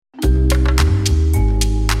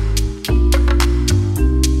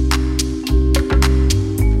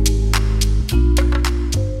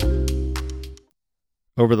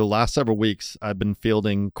Over the last several weeks, I've been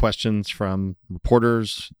fielding questions from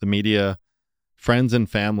reporters, the media, friends, and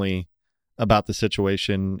family about the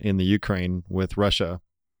situation in the Ukraine with Russia,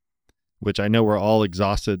 which I know we're all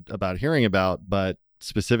exhausted about hearing about, but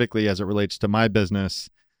specifically as it relates to my business,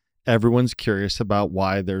 everyone's curious about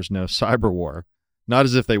why there's no cyber war. Not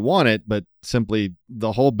as if they want it, but simply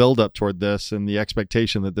the whole buildup toward this and the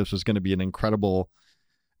expectation that this was going to be an incredible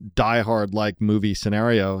Die Hard-like movie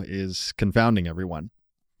scenario is confounding everyone.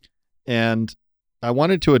 And I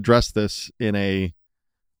wanted to address this in a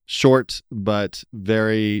short but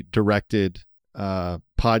very directed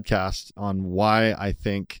podcast on why I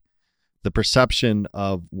think the perception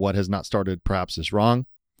of what has not started perhaps is wrong,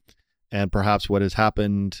 and perhaps what has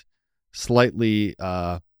happened slightly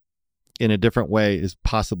in a different way is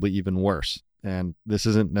possibly even worse. And this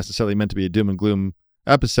isn't necessarily meant to be a doom and gloom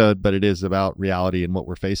episode, but it is about reality and what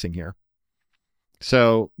we're facing here.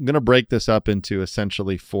 So I'm going to break this up into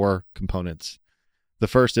essentially 4 components. The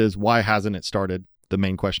first is, why hasn't it started? The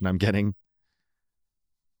main question I'm getting.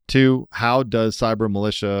 2, how does cyber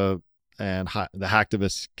militia and the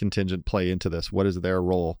hacktivists contingent play into this? What is their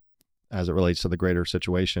role as it relates to the greater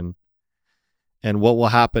situation? And what will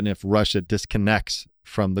happen if Russia disconnects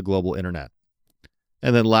from the global internet?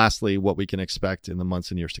 And then lastly, what we can expect in the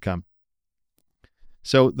months and years to come.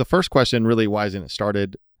 So the first question, really, why hasn't it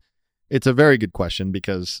started? It's a very good question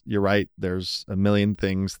because you're right. There's a million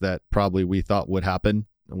things that probably we thought would happen.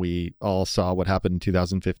 We all saw what happened in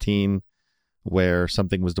 2015, where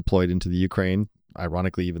something was deployed into the Ukraine,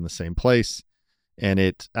 ironically, even the same place, and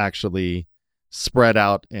it actually spread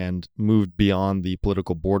out and moved beyond the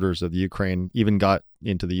political borders of the Ukraine, even got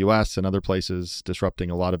into the US and other places,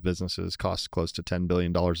 disrupting a lot of businesses, cost close to $10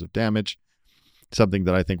 billion of damage. Something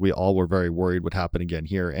that I think we all were very worried would happen again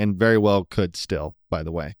here, and very well could still, by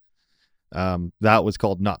the way. That was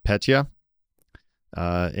called NotPetya,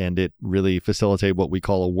 and it really facilitated what we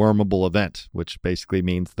call a wormable event, which basically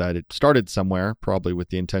means that it started somewhere, probably with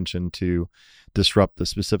the intention to disrupt the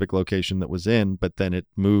specific location that was in, but then it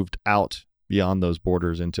moved out beyond those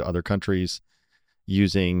borders into other countries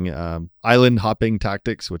using island hopping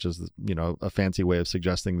tactics, which is, a fancy way of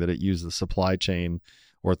suggesting that it used the supply chain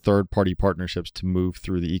or third-party partnerships to move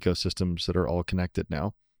through the ecosystems that are all connected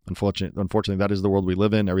now. Unfortunately, that is the world we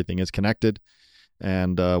live in. Everything is connected.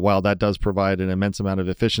 And while that does provide an immense amount of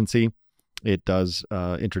efficiency, it does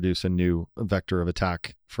introduce a new vector of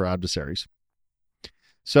attack for adversaries.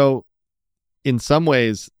 So in some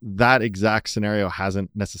ways, that exact scenario hasn't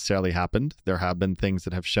necessarily happened. There have been things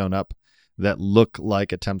that have shown up that look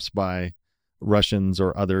like attempts by Russians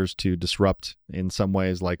or others to disrupt in some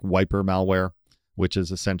ways, like wiper malware, which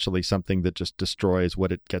is essentially something that just destroys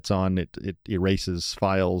what it gets on. It erases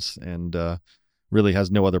files and really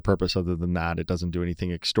has no other purpose other than that. It doesn't do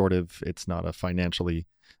anything extortive. It's not a financially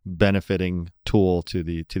benefiting tool to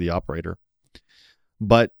the operator.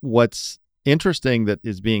 But what's interesting that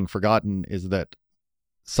is being forgotten is that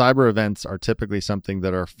cyber events are typically something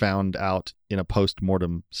that are found out in a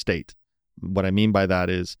post-mortem state. What I mean by that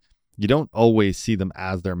is you don't always see them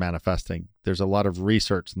as they're manifesting. There's a lot of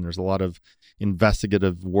research and there's a lot of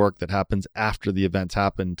investigative work that happens after the events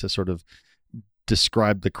happen to sort of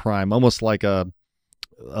describe the crime, almost like a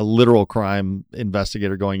literal crime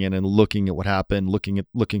investigator going in and looking at what happened,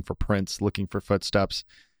 looking for prints, looking for footsteps,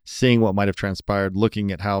 seeing what might have transpired,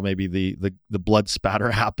 looking at how maybe the blood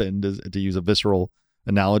spatter happened, to use a visceral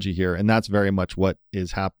analogy here. And that's very much what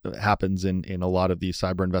is happens in a lot of these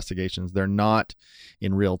cyber investigations. They're not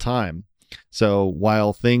in real time. So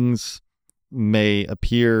while things may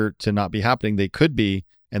appear to not be happening, they could be,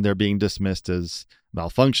 and they're being dismissed as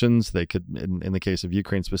malfunctions. They could, in the case of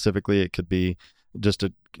Ukraine specifically, it could be just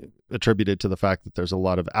attributed to the fact that there's a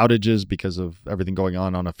lot of outages because of everything going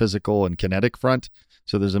on a physical and kinetic front.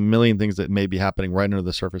 So there's a million things that may be happening right under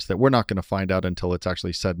the surface that we're not going to find out until it's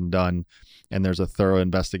actually said and done, and there's a thorough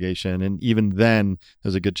investigation. And even then,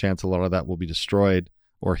 there's a good chance a lot of that will be destroyed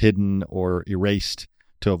or hidden or erased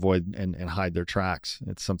to avoid and hide their tracks.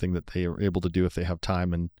 It's something that they are able to do if they have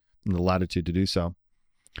time and the latitude to do so.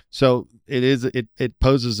 So it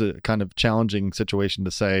poses a kind of challenging situation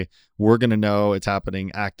to say, we're going to know it's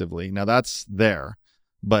happening actively. Now that's there,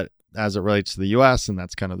 but as it relates to the US, and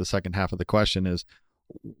that's kind of the second half of the question, is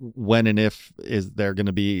when and if is there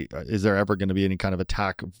ever going to be any kind of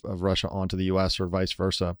attack of Russia onto the US or vice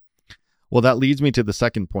versa? Well, that leads me to the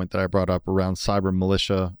second point that I brought up around cyber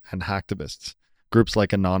militia and hacktivists, groups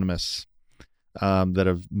like Anonymous, that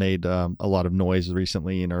have made a lot of noise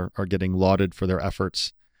recently and are getting lauded for their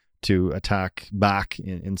efforts to attack back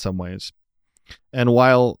in some ways. And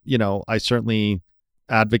while, I certainly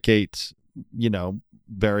advocate,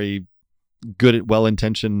 very good,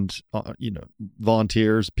 well-intentioned,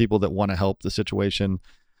 volunteers, people that want to help the situation.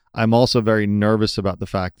 I'm also very nervous about the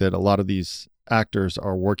fact that a lot of these actors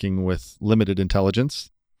are working with limited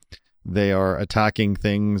intelligence. They are attacking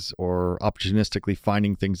things or opportunistically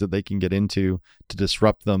finding things that they can get into to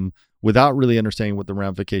disrupt them without really understanding what the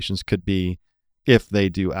ramifications could be if they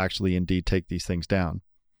do actually indeed take these things down.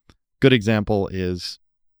 Good example is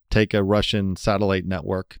take a Russian satellite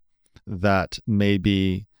network that may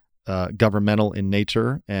be governmental in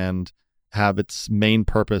nature and have its main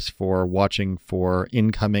purpose for watching for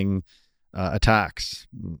incoming attacks,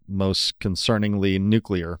 most concerningly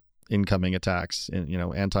nuclear incoming attacks, and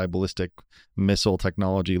anti-ballistic missile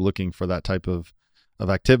technology, looking for that type of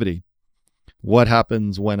activity. What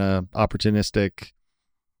happens when a opportunistic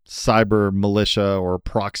cyber militia or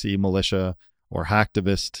proxy militia or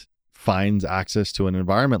hacktivist finds access to an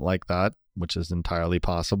environment like that, which is entirely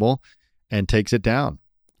possible, and takes it down?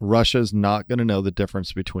 Russia's not going to know the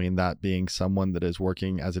difference between that being someone that is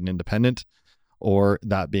working as an independent or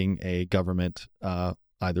that being a government,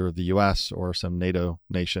 either of the US or some NATO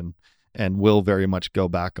nation, and will very much go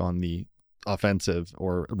back on the offensive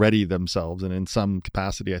or ready themselves. And in some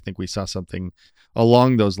capacity, I think we saw something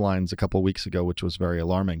along those lines a couple of weeks ago, which was very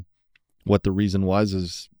alarming. What the reason was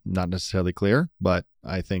is not necessarily clear, but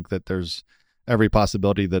I think that there's every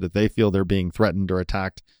possibility that if they feel they're being threatened or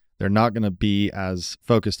attacked, they're not going to be as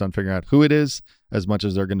focused on figuring out who it is as much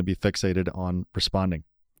as they're going to be fixated on responding.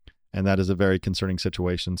 And that is a very concerning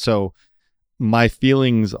situation. So my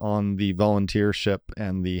feelings on the volunteership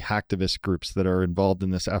and the hacktivist groups that are involved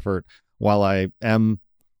in this effort, while I am,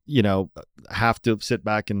 have to sit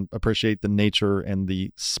back and appreciate the nature and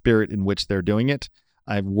the spirit in which they're doing it,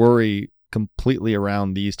 I worry completely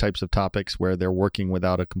around these types of topics where they're working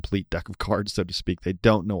without a complete deck of cards, so to speak. They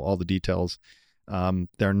don't know all the details.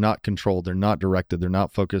 They're not controlled, they're not directed, they're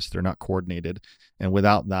not focused, they're not coordinated. And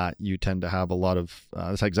without that, you tend to have a lot of,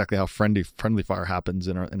 that's exactly how friendly fire happens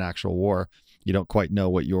in an actual war. You don't quite know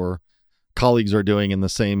what your colleagues are doing in the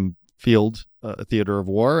same field, theater of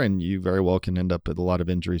war, and you very well can end up with a lot of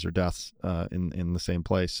injuries or deaths in the same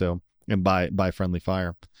place. So, and by friendly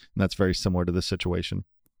fire. And that's very similar to this situation.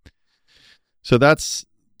 So that's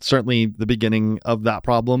certainly the beginning of that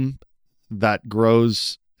problem that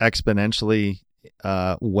grows exponentially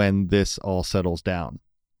when this all settles down,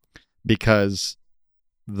 because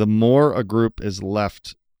the more a group is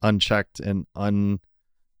left unchecked and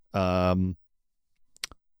unfettered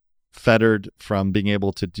from being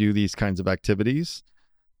able to do these kinds of activities,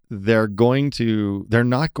 they're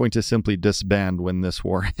not going to simply disband when this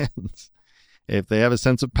war ends. If they have a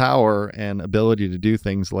sense of power and ability to do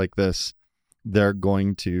things like this, they're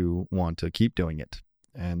going to want to keep doing it.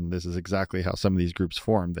 And this is exactly how some of these groups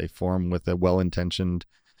form. They form with a well-intentioned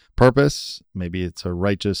purpose. Maybe it's a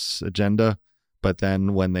righteous agenda, but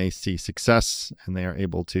then when they see success and they are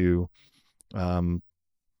able to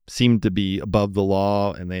seem to be above the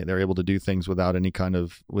law, and they're able to do things without any kind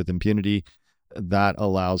of, with impunity, that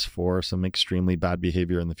allows for some extremely bad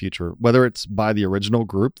behavior in the future, whether it's by the original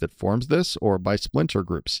group that forms this or by splinter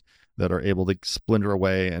groups that are able to splinter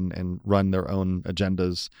away and run their own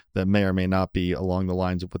agendas that may or may not be along the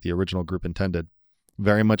lines of what the original group intended.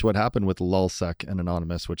 Very much what happened with Lulsec and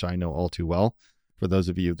Anonymous, which I know all too well. For those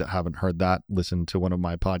of you that haven't heard that, listen to one of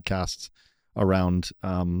my podcasts around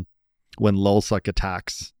when Lulsec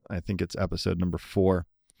attacks. I think it's episode number 4,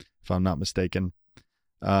 if I'm not mistaken.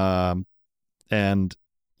 And,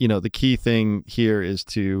 the key thing here is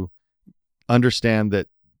to understand that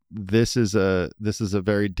this is a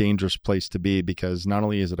very dangerous place to be, because not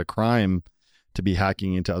only is it a crime to be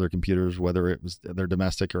hacking into other computers, whether they're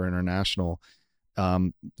domestic or international,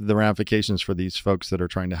 the ramifications for these folks that are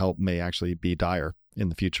trying to help may actually be dire in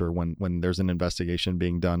the future when there's an investigation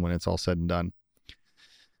being done, when it's all said and done.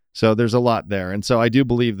 So there's a lot there. And so I do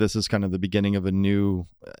believe this is kind of the beginning of a new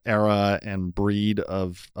era and breed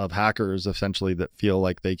of hackers, essentially, that feel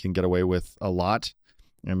like they can get away with a lot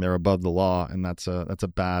and they're above the law. And that's a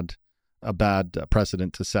bad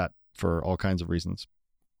precedent to set for all kinds of reasons,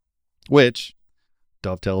 which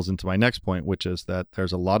dovetails into my next point, which is that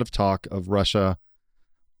there's a lot of talk of Russia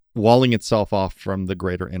walling itself off from the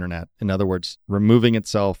greater internet. In other words, removing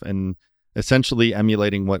itself and essentially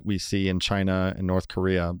emulating what we see in China and North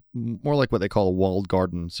Korea, more like what they call a walled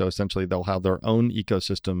garden. So essentially they'll have their own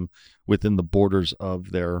ecosystem within the borders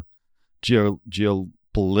of their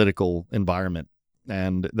geopolitical environment.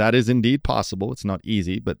 And that is indeed possible. It's not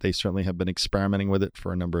easy, but they certainly have been experimenting with it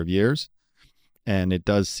for a number of years. And it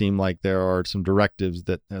does seem like there are some directives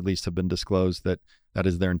that at least have been disclosed that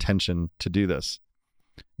is their intention to do this.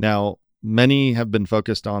 Now, many have been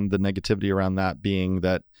focused on the negativity around that being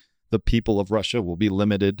that the people of Russia will be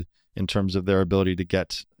limited in terms of their ability to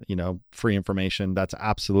get, free information. That's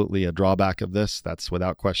absolutely a drawback of this. That's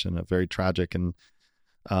without question a very tragic and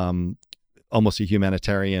almost a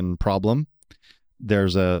humanitarian problem.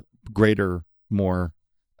 There's a greater, more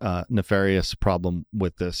nefarious problem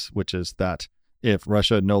with this, which is that if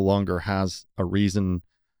Russia no longer has a reason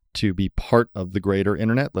to be part of the greater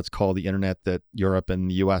internet, let's call the internet that Europe and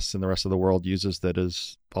the US and the rest of the world uses, that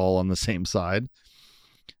is all on the same side,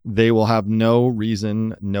 they will have no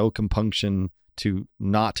reason, no compunction to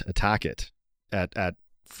not attack it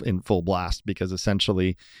in full blast, because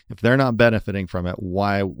essentially, if they're not benefiting from it,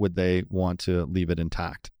 why would they want to leave it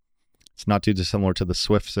intact? It's not too dissimilar to the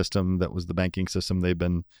SWIFT system that was the banking system they've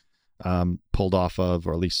been pulled off of,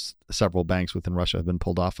 or at least several banks within Russia have been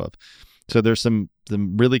pulled off of. So there's some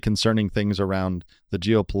really concerning things around the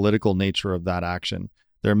geopolitical nature of that action.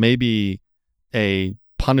 There may be a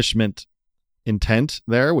punishment intent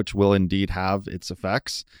there, which will indeed have its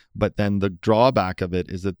effects, but then the drawback of it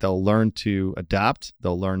is that they'll learn to adapt.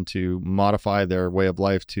 They'll learn to modify their way of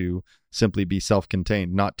life to simply be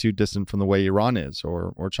self-contained, not too distant from the way Iran is,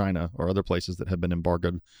 or China, or other places that have been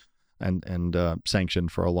embargoed and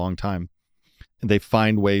sanctioned for a long time. And they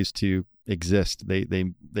find ways to exist.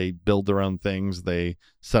 They build their own things. They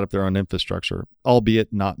set up their own infrastructure,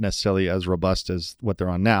 albeit not necessarily as robust as what they're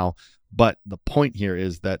on now. But the point here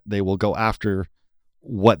is that they will go after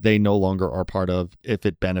what they no longer are part of if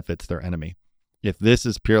it benefits their enemy. If this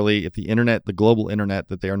is purely, if the internet, the global internet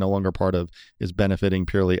that they are no longer part of, is benefiting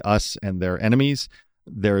purely us and their enemies,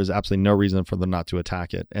 there is absolutely no reason for them not to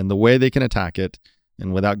attack it. And the way they can attack it,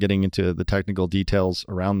 and without getting into the technical details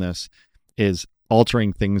around this, is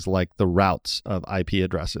altering things like the routes of IP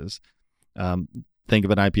addresses. Think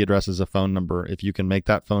of an IP address as a phone number. If you can make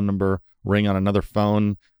that phone number ring on another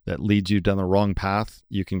phone that leads you down the wrong path,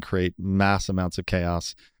 you can create mass amounts of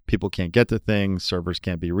chaos. People can't get to things, servers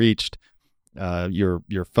can't be reached.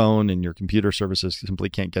 Your phone and your computer services simply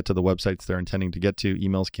can't get to the websites they're intending to get to.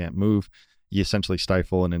 Emails can't move. You essentially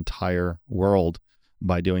stifle an entire world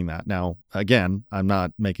by doing that. Now, again, I'm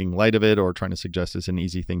not making light of it or trying to suggest it's an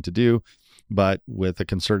easy thing to do, but with a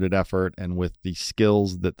concerted effort and with the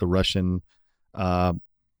skills that the Russian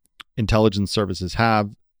intelligence services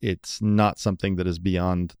have, it's not something that is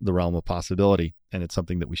beyond the realm of possibility, and it's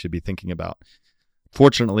something that we should be thinking about.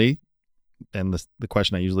 Fortunately, and the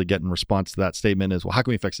question I usually get in response to that statement is, well, how can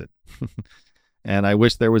we fix it? And I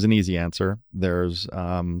wish there was an easy answer. There's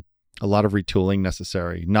a lot of retooling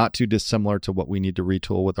necessary, not too dissimilar to what we need to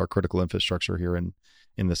retool with our critical infrastructure here in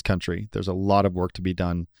this country. There's a lot of work to be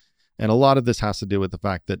done. And a lot of this has to do with the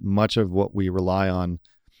fact that much of what we rely on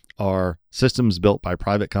are systems built by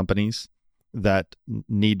private companies that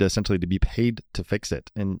need essentially to be paid to fix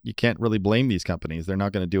it. And you can't really blame these companies. They're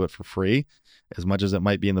not going to do it for free. As much as it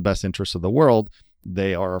might be in the best interest of the world,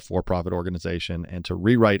 they are a for-profit organization, and to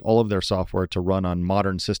rewrite all of their software to run on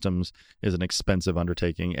modern systems is an expensive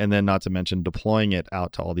undertaking. And then not to mention deploying it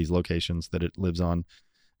out to all these locations that it lives on.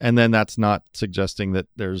 And then that's not suggesting that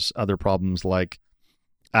there's other problems like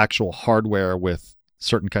actual hardware with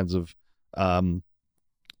certain kinds of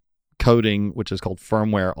coding, which is called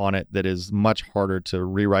firmware on it, that is much harder to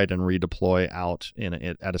rewrite and redeploy out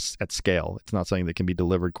at scale. It's not something that can be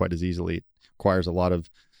delivered quite as easily. It requires a lot of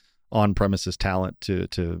on-premises talent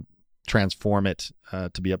to transform it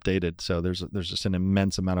to be updated. So there's just an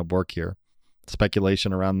immense amount of work here.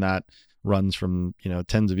 Speculation around that runs from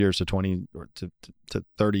tens of years to 20 or to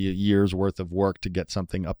 30 years worth of work to get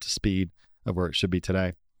something up to speed of where it should be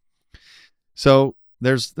today. So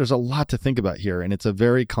there's a lot to think about here, and it's a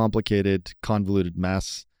very complicated, convoluted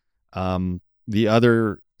mess. The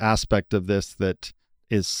other aspect of this that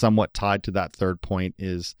is somewhat tied to that third point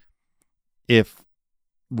is if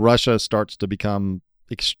Russia starts to become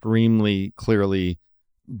extremely clearly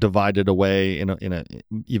divided away in a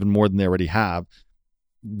even more than they already have,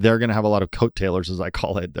 they're going to have a lot of coattailers, as I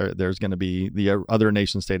call it. There's going to be the other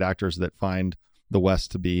nation state actors that find the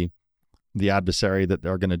West to be the adversary that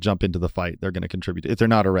are going to jump into the fight. They're going to contribute, if they're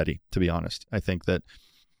not already, to be honest. I think that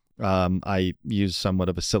I use somewhat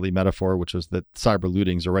of a silly metaphor, which was that cyber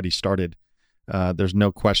looting's already started. There's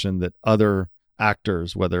no question that other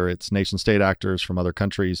actors, whether it's nation state actors from other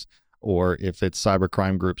countries, or if it's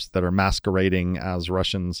cybercrime groups that are masquerading as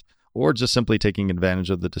Russians, or just simply taking advantage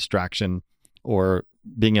of the distraction, or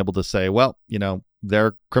being able to say, well,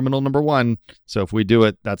 they're criminal number one, so if we do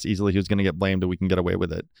it, that's easily who's going to get blamed and we can get away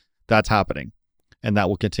with it. That's happening, and that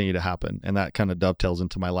will continue to happen. And that kind of dovetails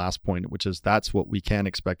into my last point, which is that's what we can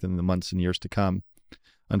expect in the months and years to come.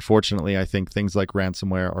 Unfortunately, I think things like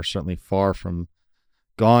ransomware are certainly far from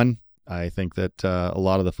gone. I think that a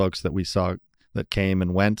lot of the folks that we saw that came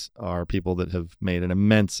and went are people that have made an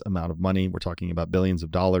immense amount of money. We're talking about billions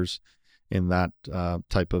of dollars in that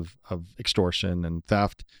type of extortion and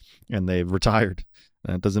theft, and they've retired.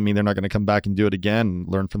 And it doesn't mean they're not going to come back and do it again,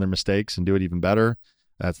 learn from their mistakes and do it even better.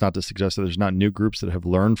 That's not to suggest that there's not new groups that have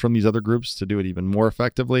learned from these other groups to do it even more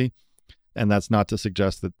effectively. And that's not to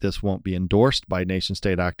suggest that this won't be endorsed by nation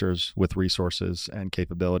state actors with resources and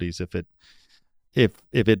capabilities if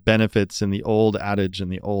it benefits in the old adage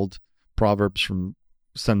and the old proverbs from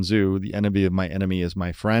Sun Tzu, the enemy of my enemy is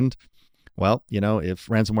my friend. Well, if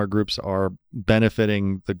ransomware groups are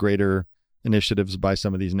benefiting the greater initiatives by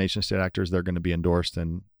some of these nation state actors, they're going to be endorsed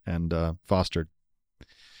and fostered.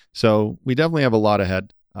 So we definitely have a lot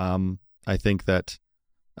ahead. I think that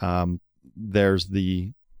there's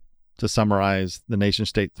to summarize, the nation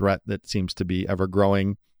state threat that seems to be ever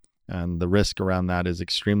growing, and the risk around that is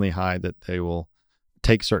extremely high that they will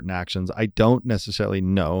take certain actions. I don't necessarily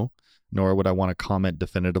know, nor would I want to comment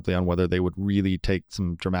definitively on whether they would really take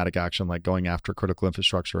some dramatic action like going after critical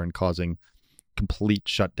infrastructure and causing complete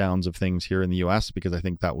shutdowns of things here in the US, because I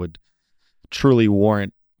think that would truly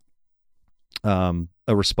warrant a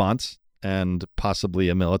response, and possibly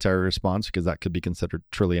a military response, because that could be considered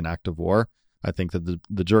truly an act of war. I think that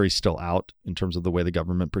the jury's still out in terms of the way the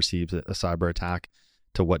government perceives a cyber attack.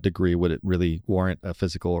 To what degree would it really warrant a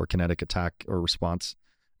physical or kinetic attack or response?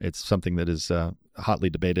 It's something that is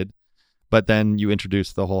hotly debated. But then you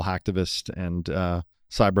introduce the whole hacktivist and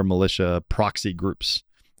cyber militia proxy groups,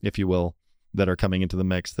 if you will, that are coming into the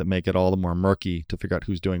mix that make it all the more murky to figure out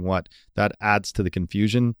who's doing what. That adds to the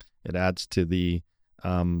confusion. It adds to the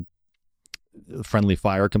friendly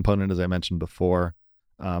fire component, as I mentioned before.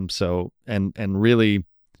 And really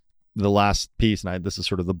the last piece, and this is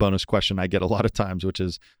sort of the bonus question I get a lot of times, which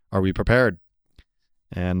is, are we prepared?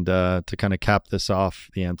 And to kind of cap this off,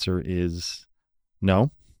 the answer is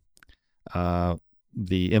no.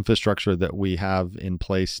 The infrastructure that we have in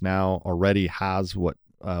place now already has what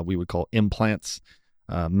we would call implants,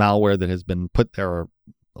 malware that has been put there a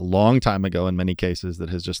long time ago in many cases, that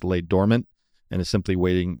has just laid dormant and is simply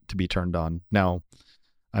waiting to be turned on. Now,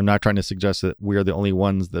 I'm not trying to suggest that we're the only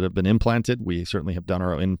ones that have been implanted. We certainly have done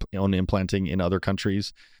our own implanting in other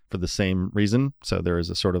countries for the same reason. So there is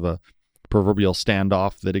a sort of a proverbial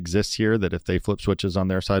standoff that exists here, that if they flip switches on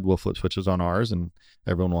their side, we'll flip switches on ours, and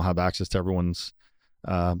everyone will have access to everyone's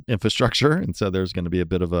infrastructure. And so there's going to be a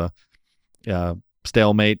bit of a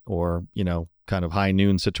stalemate, or, kind of high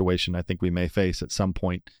noon situation I think we may face at some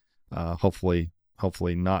point. Hopefully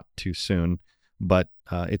not too soon, but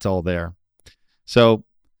it's all there. So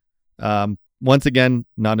once again,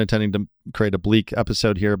 not intending to create a bleak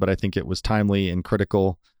episode here, but I think it was timely and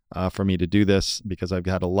critical for me to do this, because I've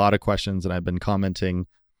had a lot of questions and I've been commenting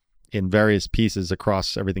in various pieces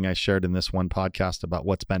across everything I shared in this one podcast about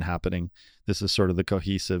what's been happening. This is sort of the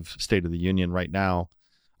cohesive State of the Union right now.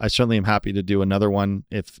 I certainly am happy to do another one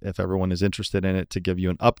if everyone is interested in it, to give you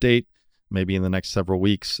an update, maybe in the next several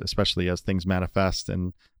weeks, especially as things manifest,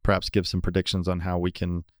 and perhaps give some predictions on how we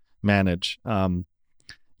can manage. I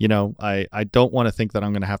don't want to think that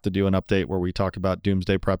I'm going to have to do an update where we talk about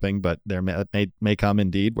doomsday prepping, but there may come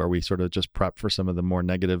indeed where we sort of just prep for some of the more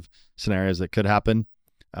negative scenarios that could happen.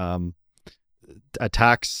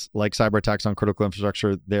 Attacks like cyber attacks on critical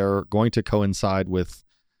infrastructure, they're going to coincide with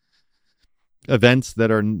events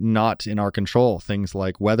that are not in our control, things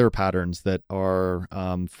like weather patterns that are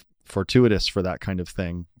fortuitous for that kind of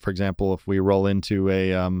thing. For example, if we roll into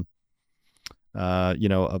a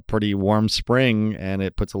pretty warm spring and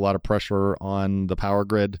it puts a lot of pressure on the power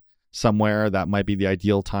grid somewhere, that might be the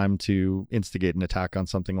ideal time to instigate an attack on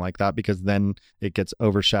something like that, because then it gets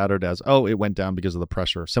overshadowed as, it went down because of the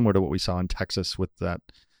pressure, similar to what we saw in Texas with that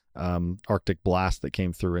Arctic blast that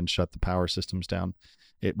came through and shut the power systems down.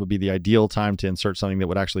 It would be the ideal time to insert something that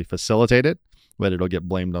would actually facilitate it, but it'll get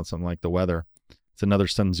blamed on something like the weather. It's another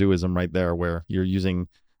Sun Tzuism right there, where you're using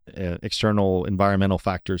external environmental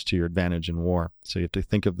factors to your advantage in war. So you have to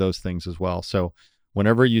think of those things as well. So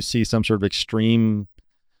whenever you see some sort of extreme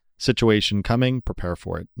situation coming, prepare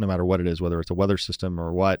for it, no matter what it is, whether it's a weather system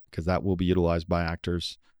or what, because that will be utilized by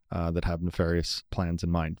actors that have nefarious plans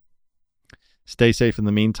in mind. Stay safe in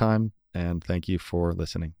the meantime, and thank you for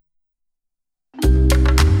listening.